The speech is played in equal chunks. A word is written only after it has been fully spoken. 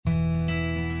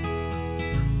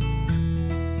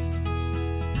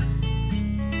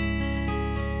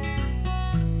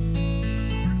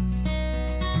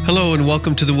Hello and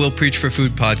welcome to the We'll Preach for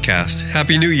Food podcast.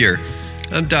 Happy New Year.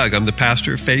 I'm Doug. I'm the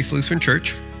pastor of Faith Lutheran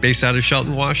Church based out of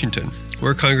Shelton, Washington.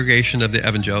 We're a congregation of the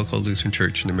Evangelical Lutheran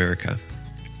Church in America.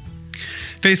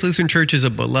 Faith Lutheran Church is a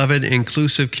beloved,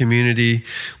 inclusive community.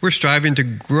 We're striving to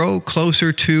grow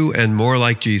closer to and more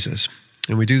like Jesus,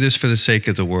 and we do this for the sake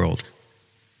of the world.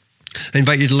 I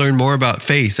invite you to learn more about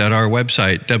faith at our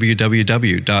website,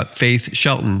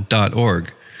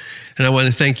 www.faithshelton.org. And I want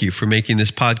to thank you for making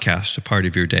this podcast a part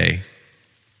of your day.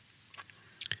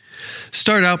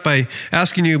 Start out by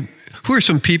asking you, who are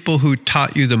some people who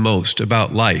taught you the most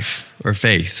about life or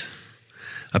faith?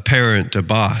 A parent, a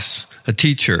boss, a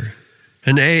teacher,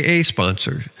 an AA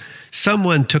sponsor.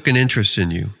 Someone took an interest in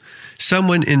you.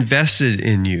 Someone invested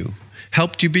in you,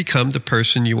 helped you become the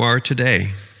person you are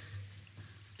today.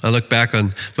 I look back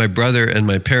on my brother and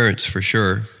my parents for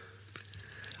sure.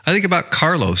 I think about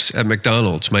Carlos at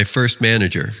McDonald's, my first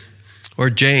manager, or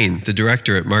Jane, the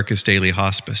director at Marcus Daily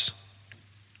Hospice.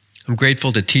 I'm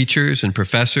grateful to teachers and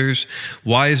professors,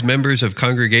 wise members of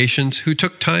congregations who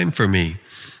took time for me.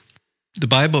 The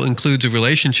Bible includes a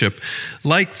relationship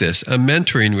like this, a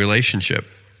mentoring relationship.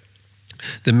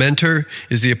 The mentor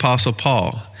is the Apostle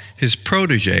Paul. His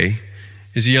protege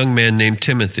is a young man named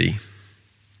Timothy.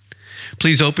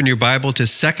 Please open your Bible to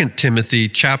 2 Timothy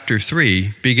chapter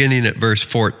 3, beginning at verse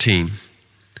 14.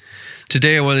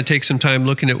 Today I want to take some time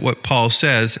looking at what Paul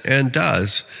says and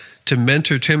does to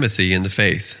mentor Timothy in the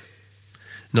faith.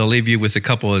 And I'll leave you with a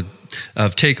couple of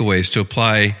takeaways to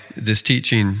apply this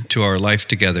teaching to our life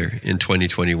together in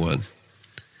 2021.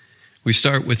 We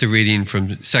start with the reading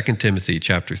from 2 Timothy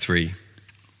chapter 3.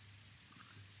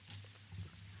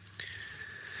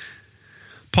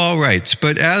 Paul writes,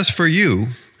 "But as for you,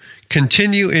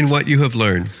 continue in what you have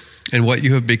learned and what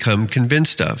you have become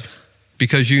convinced of,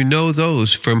 because you know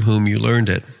those from whom you learned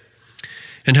it,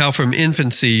 and how from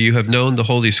infancy you have known the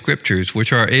Holy Scriptures,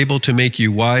 which are able to make you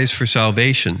wise for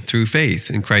salvation through faith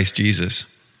in Christ Jesus.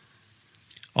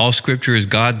 All Scripture is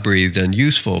God-breathed and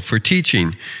useful for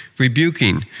teaching,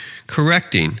 rebuking,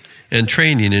 correcting, and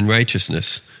training in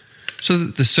righteousness, so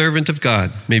that the servant of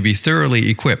God may be thoroughly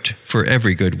equipped for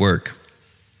every good work.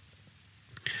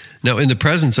 Now, in the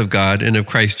presence of God and of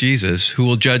Christ Jesus, who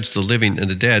will judge the living and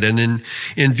the dead, and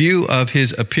in view of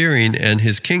his appearing and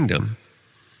his kingdom,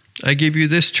 I give you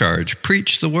this charge: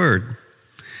 preach the word.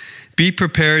 Be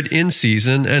prepared in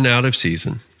season and out of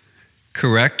season.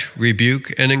 Correct,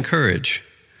 rebuke, and encourage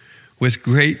with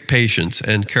great patience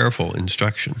and careful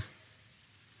instruction.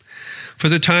 For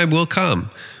the time will come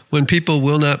when people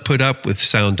will not put up with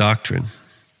sound doctrine.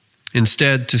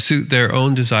 Instead, to suit their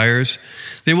own desires,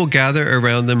 they will gather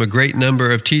around them a great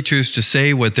number of teachers to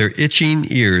say what their itching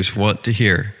ears want to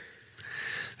hear.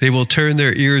 They will turn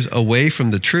their ears away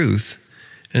from the truth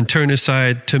and turn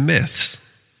aside to myths.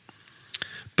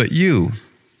 But you,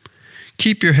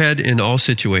 keep your head in all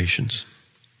situations.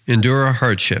 Endure a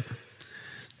hardship.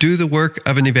 Do the work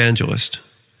of an evangelist.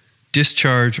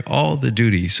 Discharge all the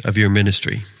duties of your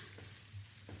ministry.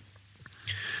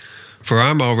 For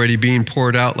I'm already being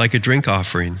poured out like a drink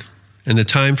offering, and the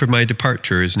time for my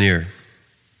departure is near.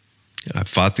 I've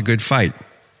fought the good fight.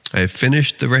 I have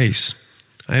finished the race.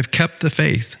 I have kept the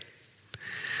faith.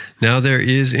 Now there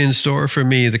is in store for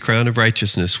me the crown of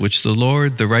righteousness, which the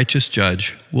Lord, the righteous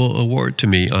judge, will award to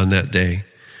me on that day.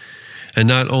 And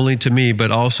not only to me,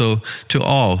 but also to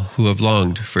all who have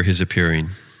longed for his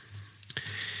appearing."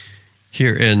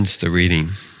 Here ends the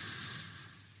reading.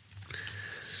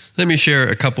 Let me share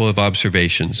a couple of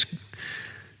observations.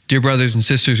 Dear brothers and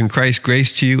sisters in Christ,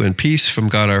 grace to you and peace from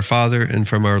God our Father and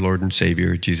from our Lord and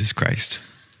Savior, Jesus Christ.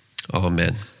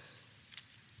 Amen.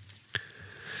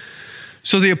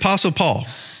 So the Apostle Paul,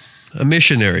 a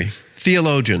missionary,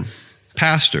 theologian,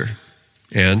 pastor,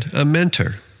 and a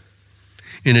mentor.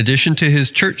 In addition to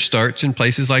his church starts in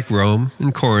places like Rome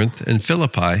and Corinth and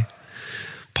Philippi,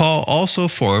 Paul also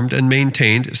formed and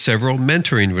maintained several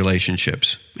mentoring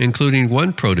relationships, including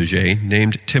one protege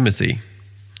named Timothy.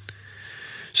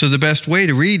 So the best way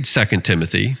to read 2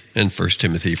 Timothy, and 1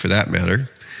 Timothy for that matter,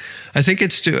 I think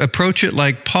it's to approach it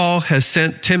like Paul has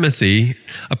sent Timothy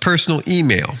a personal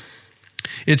email.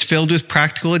 It's filled with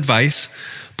practical advice,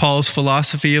 Paul's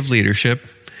philosophy of leadership,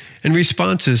 and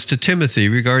responses to Timothy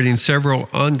regarding several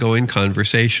ongoing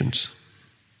conversations.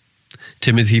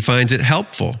 Timothy finds it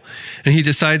helpful, and he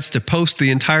decides to post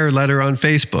the entire letter on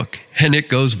Facebook, and it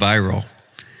goes viral.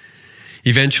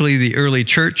 Eventually, the early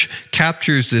church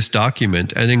captures this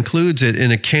document and includes it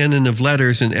in a canon of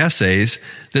letters and essays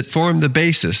that form the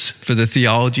basis for the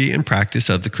theology and practice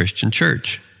of the Christian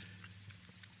church.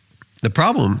 The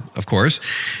problem, of course,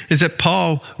 is that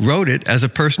Paul wrote it as a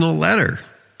personal letter.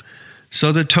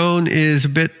 So the tone is a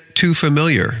bit too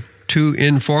familiar, too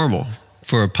informal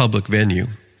for a public venue.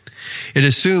 It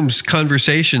assumes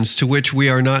conversations to which we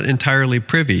are not entirely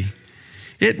privy.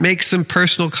 It makes some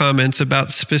personal comments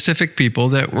about specific people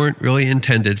that weren't really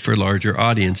intended for larger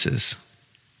audiences.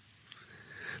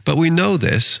 But we know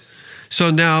this, so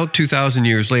now, 2,000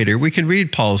 years later, we can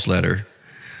read Paul's letter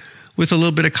with a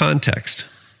little bit of context,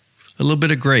 a little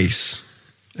bit of grace,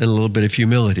 and a little bit of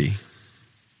humility.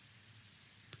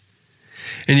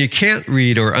 And you can't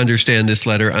read or understand this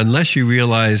letter unless you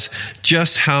realize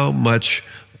just how much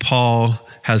Paul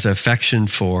has affection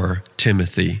for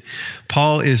Timothy.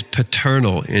 Paul is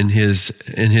paternal in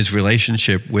his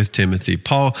relationship with Timothy.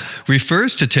 Paul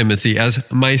refers to Timothy as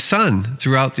my son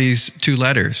throughout these two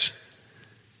letters.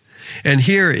 And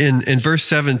here in verse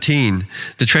 17,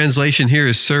 the translation here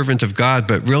is servant of God,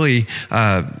 but really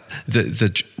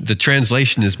the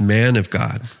translation is man of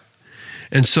God.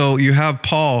 And so you have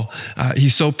Paul,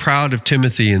 he's so proud of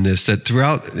Timothy in this, that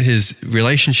throughout his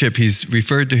relationship, he's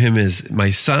referred to him as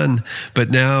my son. But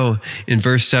now in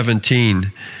verse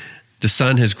 17, the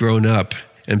son has grown up,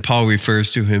 and Paul refers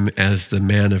to him as the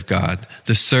man of God.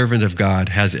 The servant of God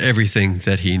has everything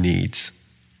that he needs.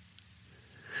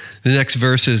 The next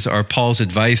verses are Paul's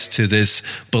advice to this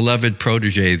beloved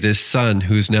protege, this son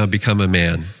who's now become a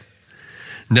man.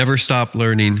 Never stop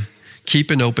learning,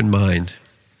 keep an open mind,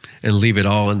 and leave it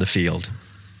all in the field.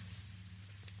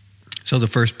 So the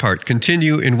first part,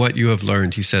 continue in what you have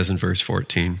learned, he says in verse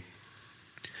 14.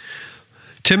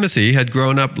 Timothy had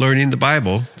grown up learning the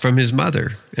Bible from his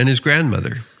mother and his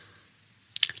grandmother.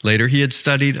 Later, he had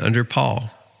studied under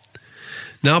Paul.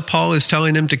 Now Paul is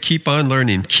telling him to keep on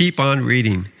learning, keep on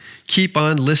reading, keep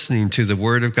on listening to the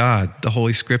Word of God, the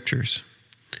Holy Scriptures.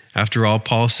 After all,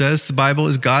 Paul says the Bible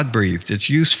is God-breathed. It's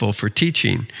useful for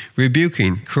teaching,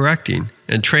 rebuking, correcting,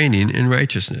 and training in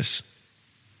righteousness.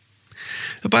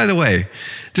 By the way,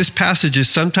 this passage is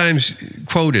sometimes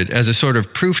quoted as a sort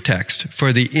of proof text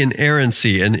for the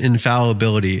inerrancy and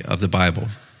infallibility of the Bible.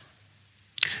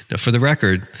 Now, for the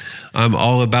record, I'm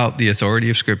all about the authority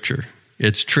of Scripture,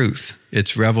 its truth,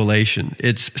 its revelation,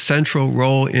 its central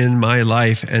role in my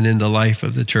life and in the life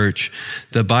of the church.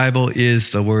 The Bible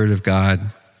is the Word of God.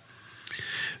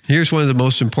 Here's one of the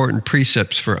most important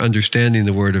precepts for understanding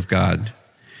the Word of God.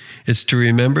 It's to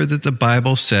remember that the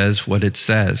Bible says what it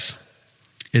says.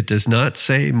 It does not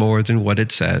say more than what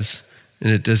it says,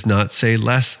 and it does not say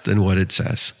less than what it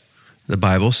says. The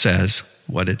Bible says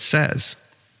what it says.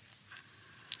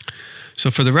 So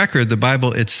for the record, the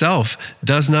Bible itself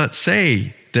does not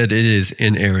say that it is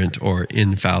inerrant or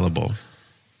infallible.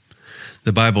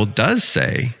 The Bible does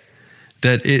say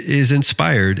that it is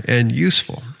inspired and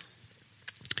useful.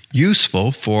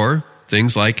 Useful for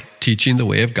things like teaching the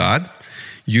way of God,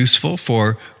 useful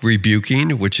for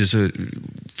rebuking, which is a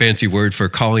fancy word for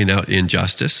calling out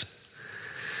injustice.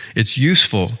 It's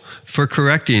useful for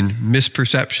correcting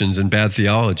misperceptions and bad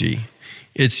theology.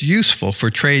 It's useful for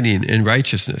training in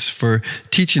righteousness, for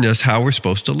teaching us how we're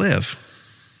supposed to live.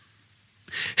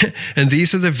 And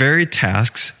these are the very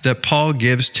tasks that Paul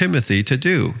gives Timothy to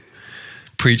do.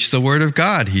 Preach the word of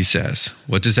God, he says.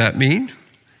 What does that mean?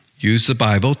 Use the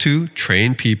Bible to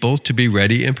train people to be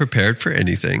ready and prepared for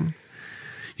anything.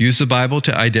 Use the Bible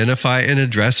to identify and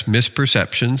address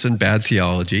misperceptions and bad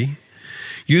theology.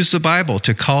 Use the Bible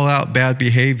to call out bad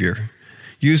behavior.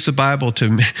 Use the Bible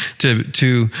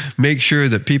to make sure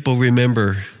that people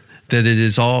remember that it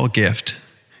is all gift.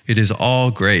 It is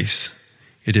all grace.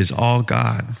 It is all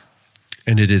God.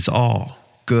 And it is all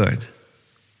good.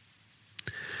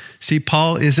 See,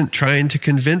 Paul isn't trying to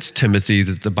convince Timothy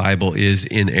that the Bible is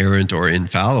inerrant or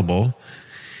infallible.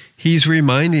 He's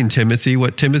reminding Timothy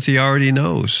what Timothy already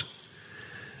knows,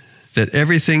 that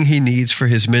everything he needs for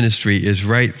his ministry is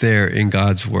right there in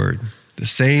God's Word. The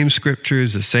same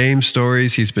scriptures, the same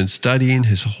stories he's been studying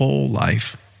his whole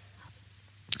life.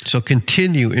 So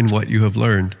continue in what you have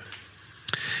learned.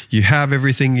 You have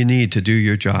everything you need to do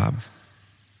your job.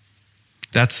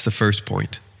 That's the first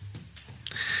point.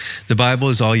 The Bible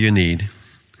is all you need.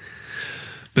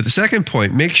 But the second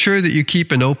point, make sure that you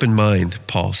keep an open mind,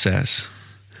 Paul says.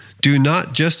 Do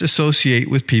not just associate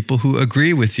with people who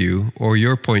agree with you or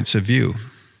your points of view.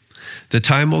 The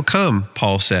time will come,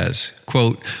 Paul says,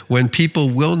 quote, when people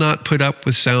will not put up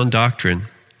with sound doctrine.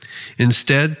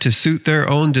 Instead, to suit their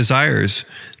own desires,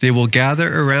 they will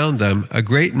gather around them a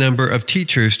great number of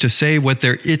teachers to say what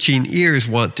their itching ears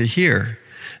want to hear,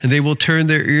 and they will turn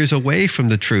their ears away from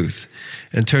the truth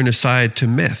and turn aside to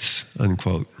myths,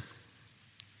 unquote.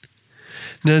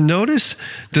 Now notice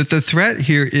that the threat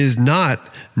here is not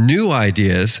new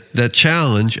ideas that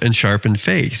challenge and sharpen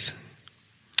faith.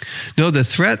 No, the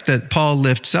threat that Paul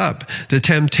lifts up, the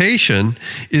temptation,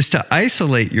 is to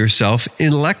isolate yourself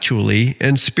intellectually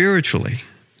and spiritually.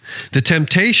 The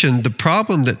temptation, the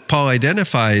problem that Paul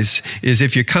identifies is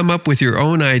if you come up with your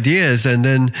own ideas and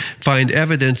then find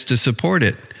evidence to support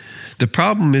it. The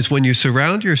problem is when you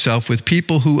surround yourself with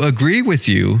people who agree with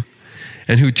you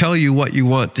and who tell you what you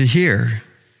want to hear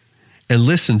and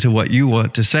listen to what you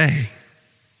want to say.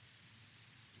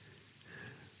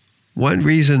 One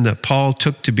reason that Paul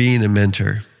took to being a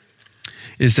mentor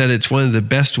is that it's one of the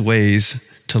best ways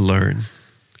to learn.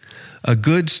 A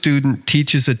good student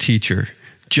teaches a teacher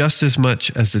just as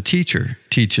much as the teacher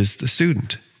teaches the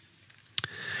student.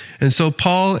 And so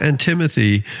Paul and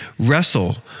Timothy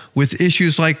wrestle with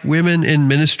issues like women in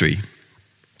ministry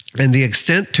and the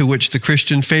extent to which the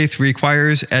Christian faith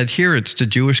requires adherence to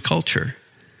Jewish culture.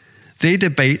 They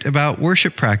debate about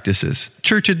worship practices,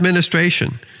 church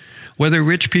administration, whether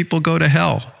rich people go to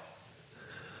hell.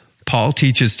 Paul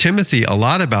teaches Timothy a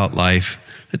lot about life,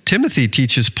 but Timothy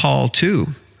teaches Paul too.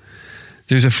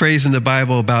 There's a phrase in the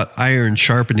Bible about iron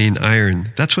sharpening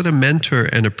iron. That's what a mentor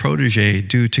and a protege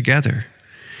do together.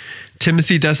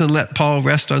 Timothy doesn't let Paul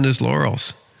rest on his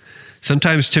laurels.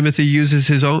 Sometimes Timothy uses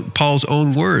Paul's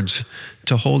own words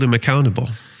to hold him accountable.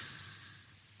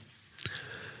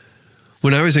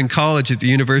 When I was in college at the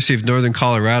University of Northern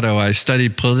Colorado, I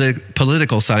studied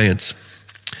political science.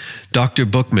 Dr.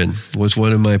 Bookman was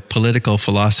one of my political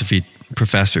philosophy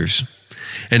professors.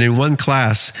 And in one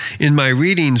class, in my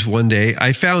readings one day,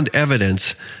 I found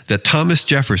evidence that Thomas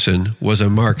Jefferson was a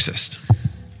Marxist.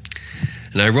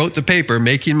 And I wrote the paper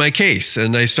making my case,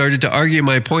 and I started to argue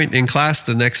my point in class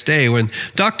the next day when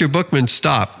Dr. Bookman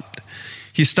stopped.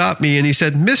 He stopped me and he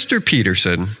said, "Mr.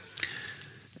 Peterson,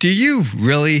 do you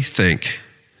really think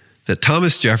that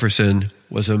Thomas Jefferson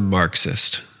was a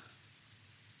Marxist?"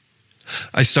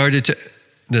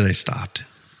 Then I stopped.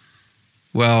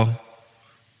 Well,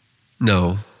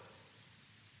 no.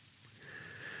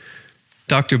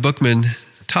 Dr. Bookman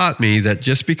taught me that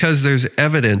just because there's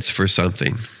evidence for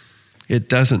something, it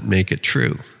doesn't make it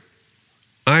true.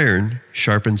 Iron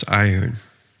sharpens iron.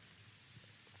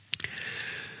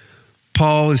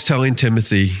 Paul is telling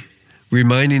Timothy,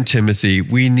 reminding Timothy,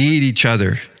 we need each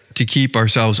other to keep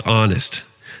ourselves honest,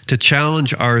 to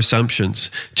challenge our assumptions,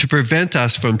 to prevent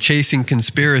us from chasing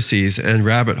conspiracies and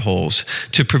rabbit holes,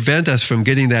 to prevent us from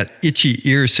getting that itchy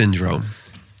ear syndrome.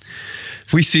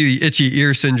 We see the itchy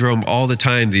ear syndrome all the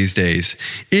time these days.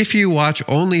 If you watch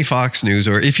only Fox News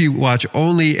or if you watch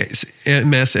only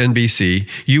MSNBC,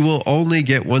 you will only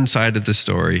get one side of the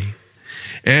story.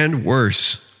 And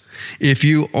worse, if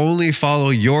you only follow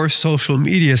your social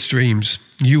media streams,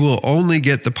 you will only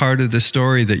get the part of the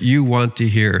story that you want to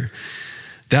hear.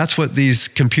 That's what these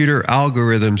computer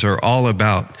algorithms are all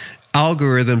about.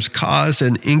 Algorithms cause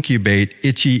and incubate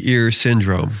itchy ear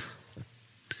syndrome.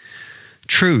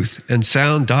 Truth and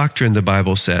sound doctrine, the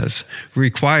Bible says,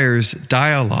 requires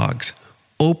dialogues,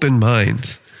 open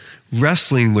minds,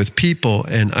 wrestling with people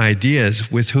and ideas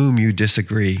with whom you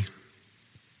disagree.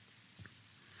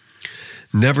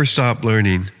 Never stop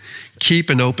learning. Keep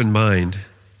an open mind.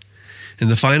 And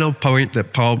the final point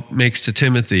that Paul makes to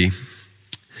Timothy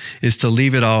is to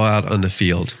leave it all out on the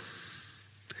field.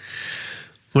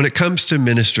 When it comes to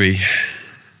ministry,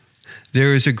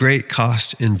 there is a great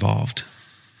cost involved.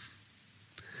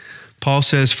 Paul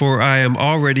says, "For I am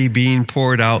already being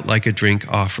poured out like a drink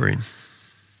offering."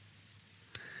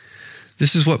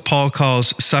 This is what Paul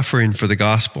calls suffering for the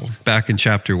gospel back in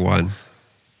chapter 1.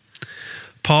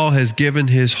 Paul has given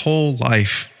his whole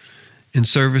life in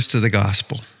service to the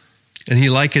gospel, and he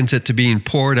likens it to being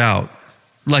poured out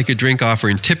like a drink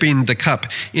offering, tipping the cup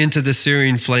into the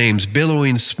searing flames,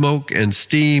 billowing smoke and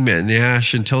steam and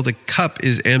ash until the cup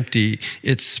is empty,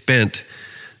 it's spent,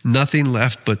 nothing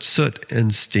left but soot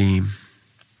and steam.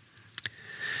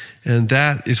 And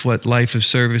that is what life of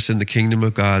service in the kingdom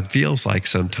of God feels like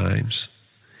sometimes.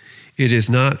 It is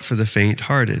not for the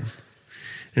faint-hearted.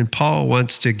 And Paul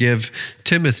wants to give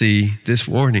Timothy this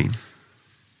warning.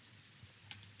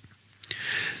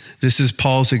 This is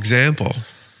Paul's example.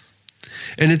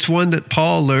 And it's one that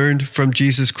Paul learned from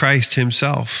Jesus Christ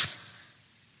himself.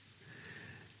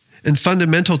 And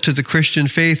fundamental to the Christian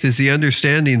faith is the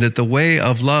understanding that the way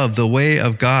of love, the way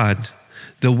of God,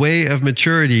 the way of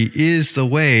maturity is the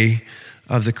way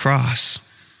of the cross.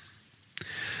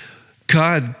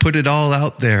 God put it all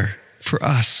out there for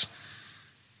us.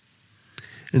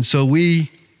 And so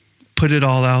we put it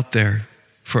all out there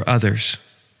for others.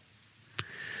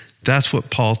 That's what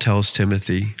Paul tells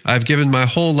Timothy. I've given my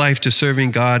whole life to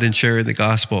serving God and sharing the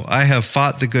gospel. I have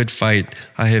fought the good fight.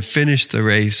 I have finished the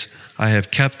race. I have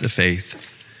kept the faith.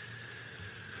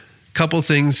 Couple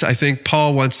things I think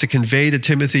Paul wants to convey to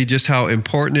Timothy, just how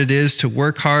important it is to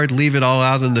work hard, leave it all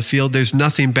out in the field. There's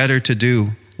nothing better to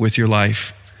do with your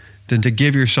life than to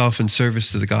give yourself in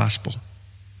service to the gospel.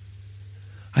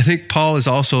 I think Paul is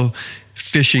also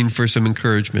fishing for some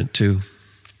encouragement too.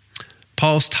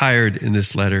 Paul's tired in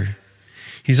this letter.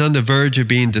 He's on the verge of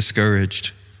being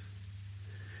discouraged.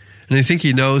 And I think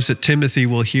he knows that Timothy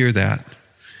will hear that.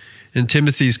 And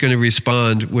Timothy's going to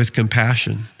respond with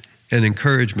compassion and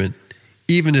encouragement,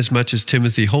 even as much as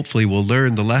Timothy hopefully will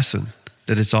learn the lesson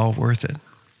that it's all worth it.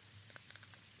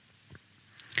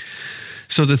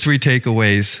 So the 3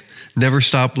 takeaways: never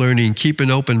stop learning, keep an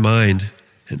open mind,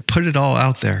 and put it all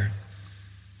out there.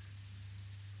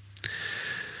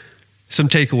 Some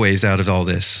takeaways out of all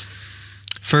this.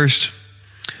 First,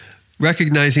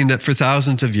 recognizing that for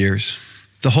thousands of years,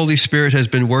 the Holy Spirit has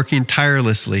been working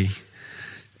tirelessly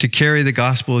to carry the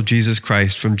gospel of Jesus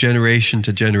Christ from generation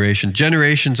to generation.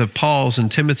 Generations of Pauls and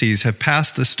Timothys have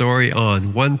passed the story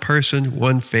on, one person,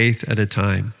 one faith at a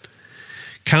time.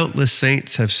 Countless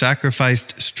saints have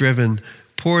sacrificed, striven,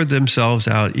 poured themselves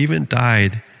out, even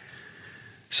died,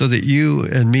 so that you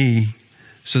and me,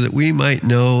 so that we might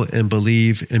know and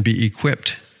believe and be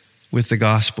equipped with the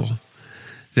gospel,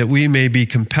 that we may be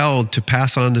compelled to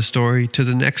pass on the story to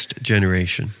the next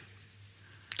generation.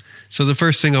 So the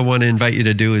first thing I want to invite you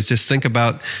to do is just think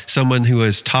about someone who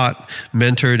has taught,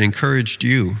 mentored, encouraged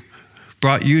you,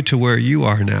 brought you to where you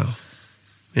are now.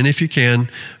 And if you can,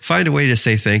 find a way to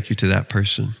say thank you to that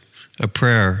person. A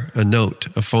prayer, a note,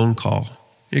 a phone call.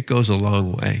 It goes a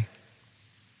long way.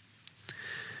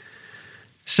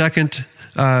 Second,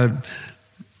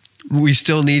 we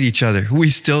still need each other. We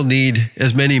still need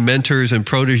as many mentors and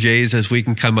proteges as we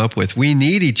can come up with. We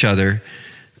need each other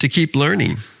to keep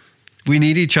learning. We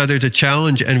need each other to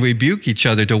challenge and rebuke each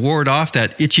other, to ward off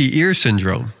that itchy ear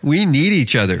syndrome. We need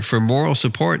each other for moral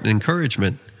support and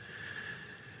encouragement.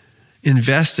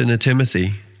 Invest in a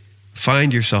Timothy.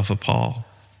 Find yourself a Paul.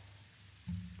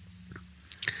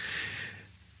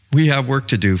 We have work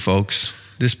to do, folks.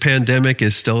 This pandemic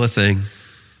is still a thing.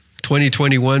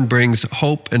 2021 brings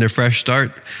hope and a fresh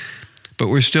start, but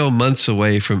we're still months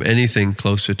away from anything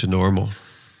closer to normal.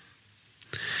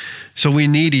 So we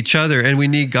need each other, and we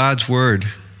need God's word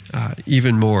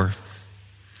even more.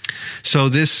 So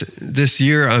this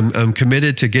year, I'm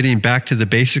committed to getting back to the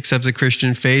basics of the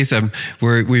Christian faith.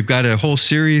 We've got a whole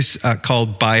series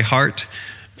called By Heart.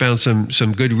 Found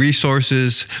some good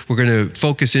resources. We're going to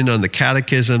focus in on the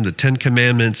Catechism, the 10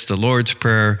 Commandments, the Lord's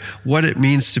Prayer, what it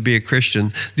means to be a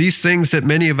Christian. These things that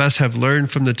many of us have learned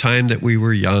from the time that we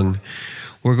were young.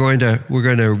 We're going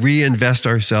to reinvest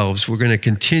ourselves. We're going to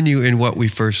continue in what we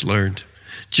first learned,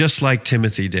 just like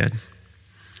Timothy did.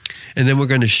 And then we're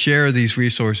going to share these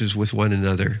resources with one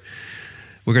another.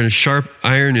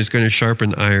 Iron is going to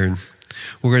sharpen iron.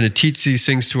 We're going to teach these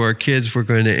things to our kids. We're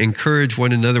going to encourage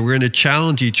one another. We're going to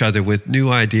challenge each other with new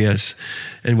ideas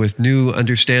and with new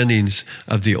understandings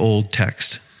of the old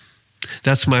text.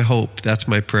 That's my hope. That's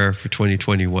my prayer for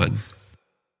 2021.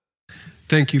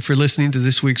 Thank you for listening to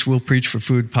this week's We'll Preach for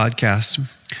Food podcast.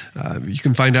 You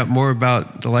can find out more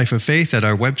about the life of faith at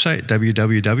our website,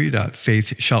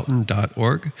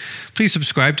 www.faithshelton.org. Please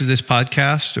subscribe to this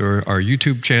podcast or our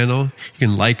YouTube channel. You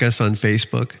can like us on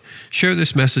Facebook. Share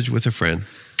this message with a friend.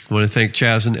 I want to thank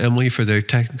Chaz and Emily for their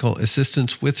technical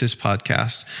assistance with this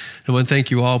podcast. I want to thank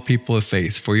you all, people of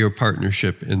faith, for your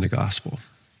partnership in the gospel.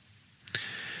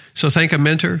 So thank a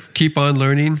mentor, keep on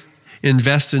learning,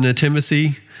 invest in a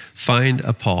Timothy, find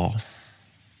a Paul.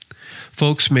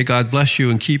 Folks, may God bless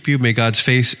you and keep you. May God's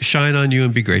face shine on you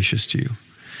and be gracious to you.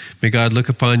 May God look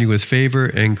upon you with favor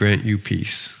and grant you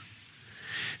peace.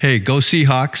 Hey, go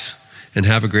Seahawks and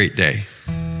have a great day.